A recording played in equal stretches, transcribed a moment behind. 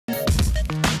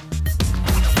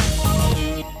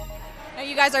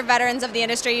guys are veterans of the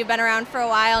industry. You've been around for a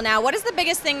while now. What is the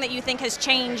biggest thing that you think has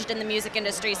changed in the music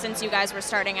industry since you guys were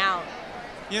starting out?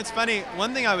 You know, it's funny.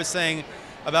 One thing I was saying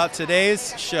about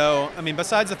today's show, I mean,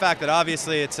 besides the fact that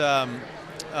obviously it's there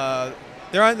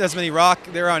aren't as many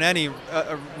there aren't any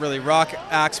really rock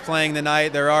acts playing tonight.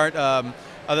 There aren't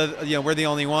we're the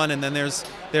only one, and then there's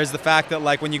the fact that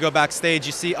like when you go backstage,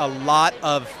 you see a lot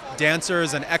of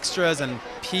dancers and extras and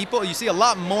people. You see a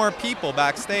lot more people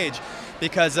backstage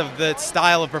because of the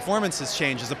style of performances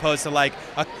change, as opposed to like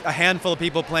a handful of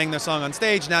people playing their song on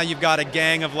stage. Now you've got a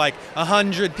gang of like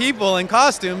 100 people in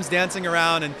costumes dancing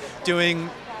around and doing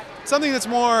something that's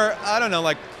more, I don't know,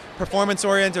 like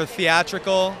performance-oriented or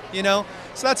theatrical, you know?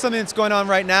 So that's something that's going on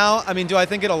right now. I mean, do I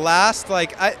think it'll last?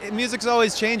 Like, music's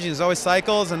always changing. There's always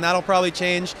cycles, and that'll probably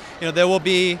change. You know, there will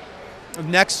be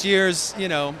next year's, you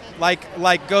know, like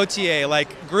Gautier,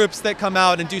 like groups that come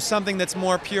out and do something that's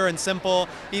more pure and simple.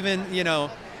 Even, you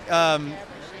know,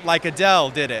 like Adele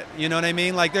did it. You know what I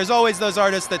mean? Like, there's always those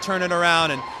artists that turn it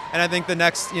around, and I think the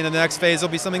next phase will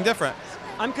be something different.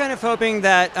 I'm kind of hoping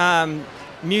that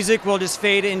music will just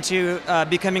fade into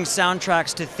becoming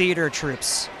soundtracks to theater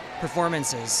troupes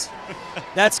performances.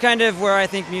 That's kind of where I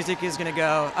think music is going to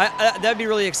go. That'd be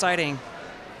really exciting.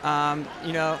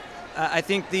 You know, I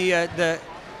think the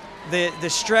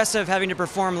stress of having to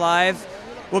perform live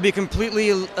will be completely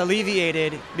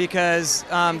alleviated because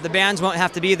the bands won't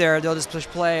have to be there. They'll just push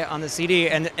play on the CD,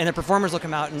 and the performers will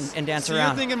come out and dance around.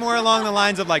 You're thinking more along the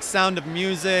lines of like Sound of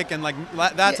Music and like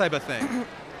that type of thing.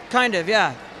 Kind of,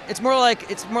 yeah. It's more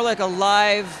like a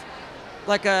live,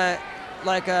 like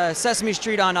a Sesame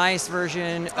Street on Ice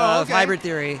version of Hybrid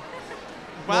Theory.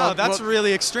 Wow, that's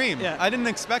really extreme. Yeah. I didn't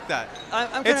expect that.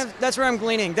 That's where I'm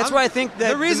gleaning. That's where I think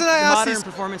that the modern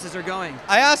performances are going.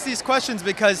 I ask these questions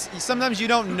because sometimes you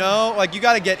don't know, like you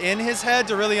got to get in his head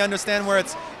to really understand where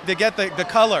it's, to get the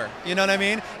color, you know what I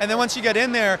mean? And then once you get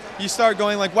in there, you start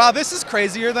going like, wow, this is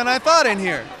crazier than I thought in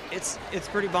here. It's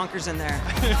pretty bonkers in there.